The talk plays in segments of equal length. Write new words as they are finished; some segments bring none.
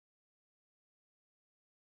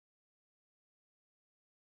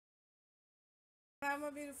Hi, my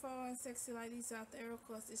beautiful and sexy ladies out there. Of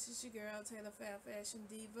course, this is your girl, Taylor Fab Fashion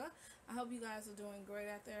Diva. I hope you guys are doing great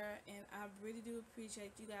out there, and I really do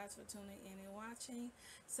appreciate you guys for tuning in and watching.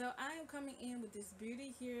 So, I am coming in with this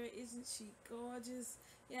beauty here. Isn't she gorgeous?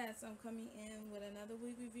 Yes, I'm coming in with another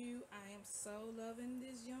wig review. I am so loving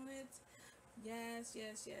this unit. Yes,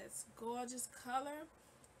 yes, yes. Gorgeous color,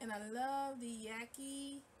 and I love the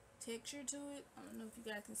yaki texture to it. I don't know if you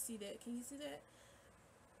guys can see that. Can you see that?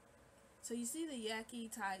 So you see the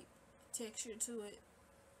yaki type texture to it.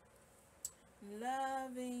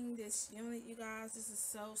 Loving this unit, you guys. This is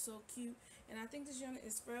so cute, and I think this unit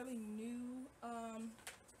is fairly new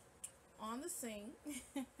on the scene.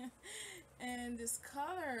 And this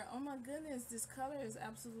color, oh my goodness, this color is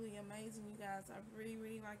absolutely amazing, you guys. I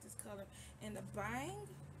really like this color. And the bang,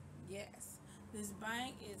 yes, this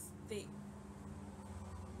bang is thick.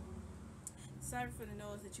 Sorry for the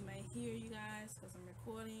noise that you may hear, you guys, because I'm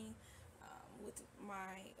recording with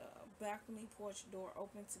my balcony porch door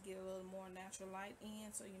open to get a little more natural light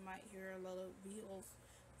in, so you might hear a little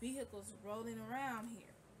vehicles rolling around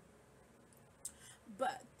here.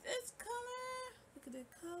 But this color, look at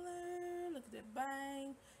that color, look at that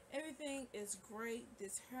bang, everything is great.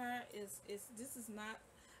 This hair this is not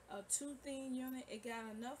a too thin unit. It got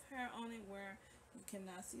enough hair on it where you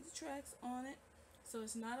cannot see the tracks on it, so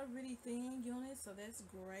it's not a really thin unit, so that's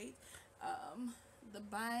great. The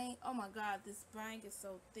bang, oh my god, this bang is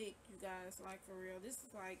so thick, you guys, like for real. This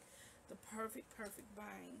is like the perfect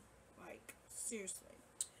bang, like seriously.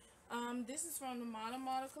 This is from the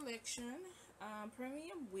Model collection,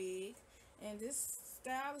 premium wig, and this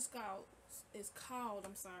style is called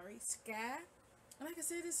I'm sorry, Sky. And like I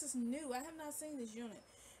said, this is new. I have not seen this unit,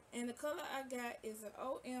 and the color I got is an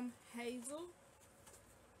OMHAZEL.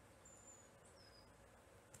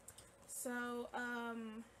 So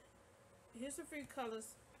here's the three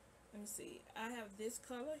colors. Let me see. I have this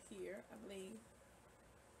color here, I believe.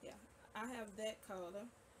 Yeah, I have that color.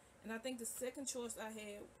 And I think the second choice I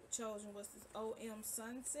had chosen was this OM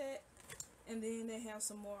Sunset. And then they have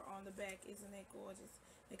some more on the back. Isn't that gorgeous?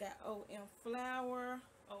 They got OM Flower,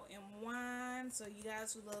 OM Wine. So you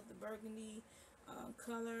guys who love the burgundy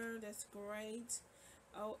color, that's great.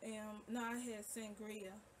 OM, no, I had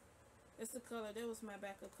Sangria. That's the color. That was my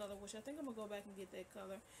backup color, which I think I'm gonna go back and get that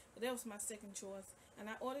color. But that was my second choice, and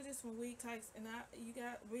I ordered this from Wig Types, and you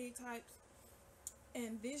got Wig Types,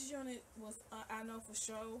 and this unit was I know for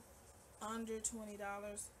sure under $20.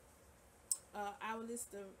 I will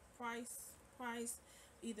list the price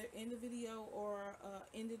either in the video or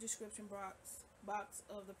in the description box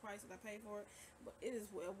of the price that I paid for it. But it is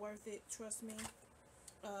well worth it. Trust me.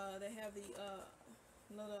 They have the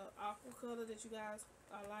little aqua color that you guys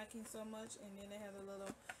are liking so much, and then they have the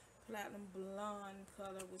little platinum blonde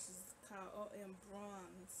color, which is called OM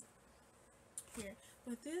Bronze here.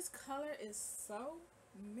 But this color is so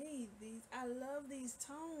me. I love these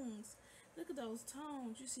tones. Look at those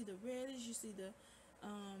tones. You see the reddish, you see the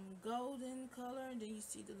golden color, and then you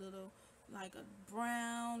see the little like a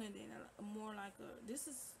brown, and then a more like a, this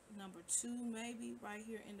is number 2 maybe right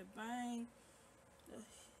here in the bang.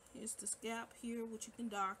 Here's the scalp here, which you can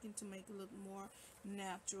darken to make it look more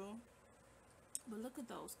natural. But look at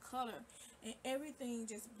those color, and everything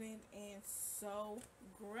just blend in so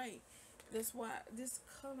great. That's why this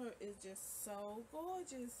color is just so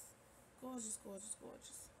gorgeous. Gorgeous.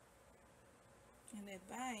 And that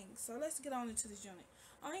bang. So let's get on into this unit.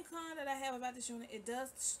 Only con that I have about this unit, it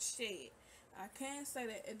does shed. I can say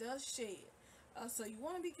that it does shed. So you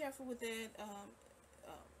want to be careful with that.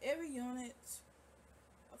 Every unit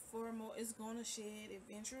for more is gonna shed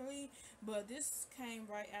eventually, but this came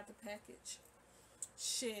right out the package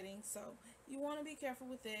shedding, so you want to be careful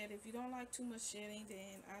with that. If you don't like too much shedding,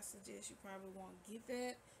 then I suggest you probably won't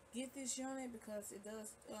get this unit, because it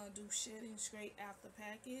does do shedding straight out the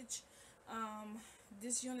package.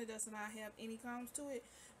 This unit does not have any combs to it,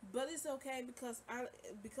 but it's okay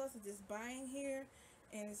because of this buying here,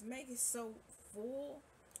 and it's making it so full.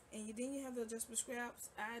 And then you have the adjustable scraps.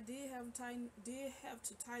 I did have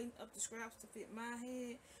to tighten up the scraps to fit my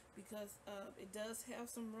head, because it does have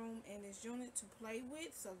some room in this unit to play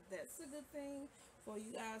with. So that's a good thing for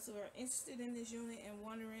you guys who are interested in this unit and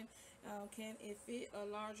wondering, can it fit a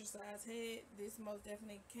larger size head? This most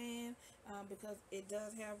definitely can, because it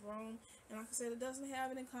does have room. And like I said, it doesn't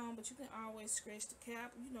have any comb, but you can always scratch the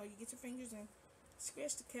cap. You know, you get your fingers and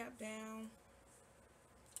scratch the cap down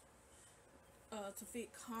to fit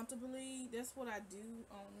comfortably. That's what I do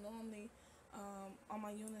normally on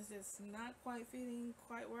my units that's not quite fitting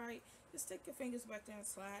quite right. Just take your fingers back there and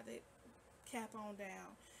slide that cap on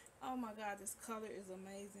down. Oh my god, this color is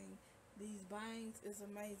amazing. These bangs is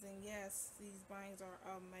amazing. Yes, these bangs are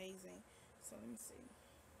amazing. So let me see.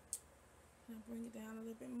 I'll bring it down a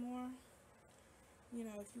little bit more. You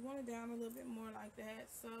know, if you want it down a little bit more like that,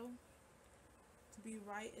 so to be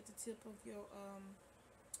right at the tip of your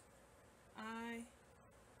eye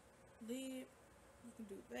lid, you can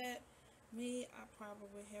do that. Me, I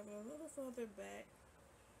probably have it a little further back,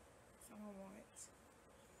 so I don't want it.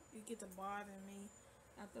 You get to bother me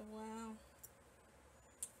after a while.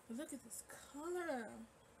 But look at this color.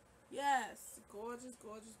 Yes, gorgeous,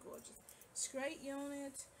 gorgeous, gorgeous. Straight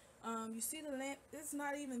unit. You see the length? It's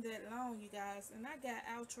not even that long, you guys. And I got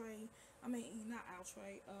outre. I mean, not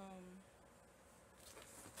outre.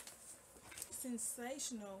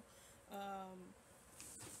 Sensational.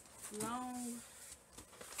 Long.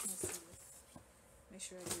 Let's see. Make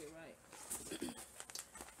sure I get it right.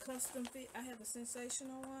 Custom fit. I have a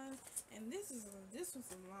sensational one, and this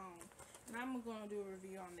one's long. And I'm gonna do a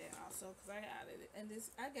review on that also because I got it. And this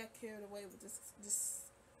I got carried away with this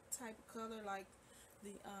type of color, like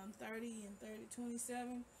the 30 and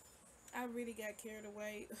 27. I really got carried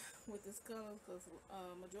away with this color because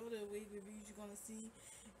majority of the wig reviews you're gonna see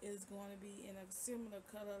is going to be in a similar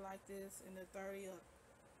color like this in the 30 or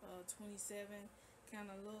 27 kind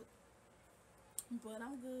of look. But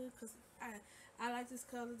I'm good because I like this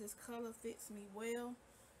color. This color fits me well.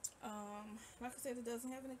 Like I said, it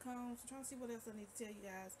doesn't have any combs. I'm trying to see what else I need to tell you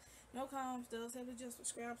guys. No combs. Does have adjustable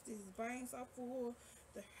scraps. These bangs are full.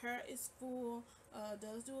 The hair is full. It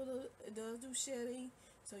does do shedding,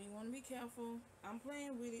 so you want to be careful. I'm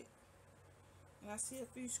playing with it, and I see a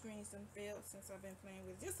few screens done failed since I've been playing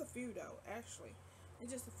with it. Just a few though, actually.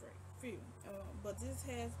 It's just a few. But this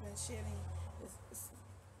has been shedding as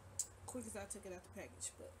quick as I took it out the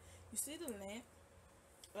package. But you see the length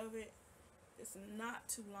of it. It's not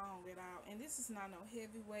too long at all, and this is not no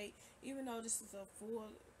heavyweight. Even though this is a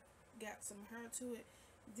full, got some hair to it,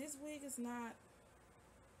 this wig is not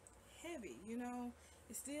heavy. You know,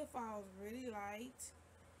 it still falls really light,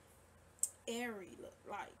 airy look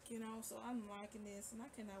like, you know. So I'm liking this, and I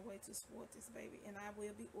cannot wait to sport this baby. And I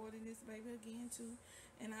will be ordering this baby again too.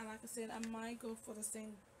 And like I said, I might go for the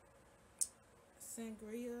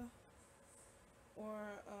sangria or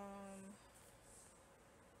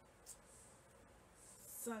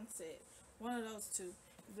sunset, one of those two.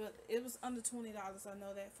 But it was under $20. I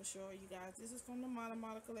know that for sure, you guys. This is from the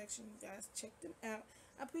Model collection. You guys check them out.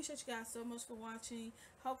 I appreciate you guys so much for watching.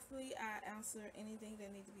 Hopefully I answered anything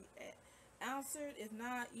that needs to be answered. If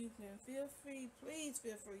not, you can please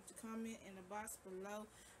feel free to comment in the box below.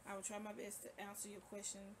 I will try my best to answer your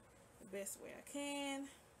question the best way I can.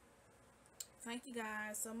 Thank you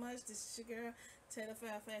guys so much. This is your girl, Taylor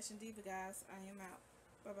Fashion Diva, guys. I am out.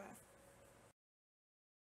 Bye bye.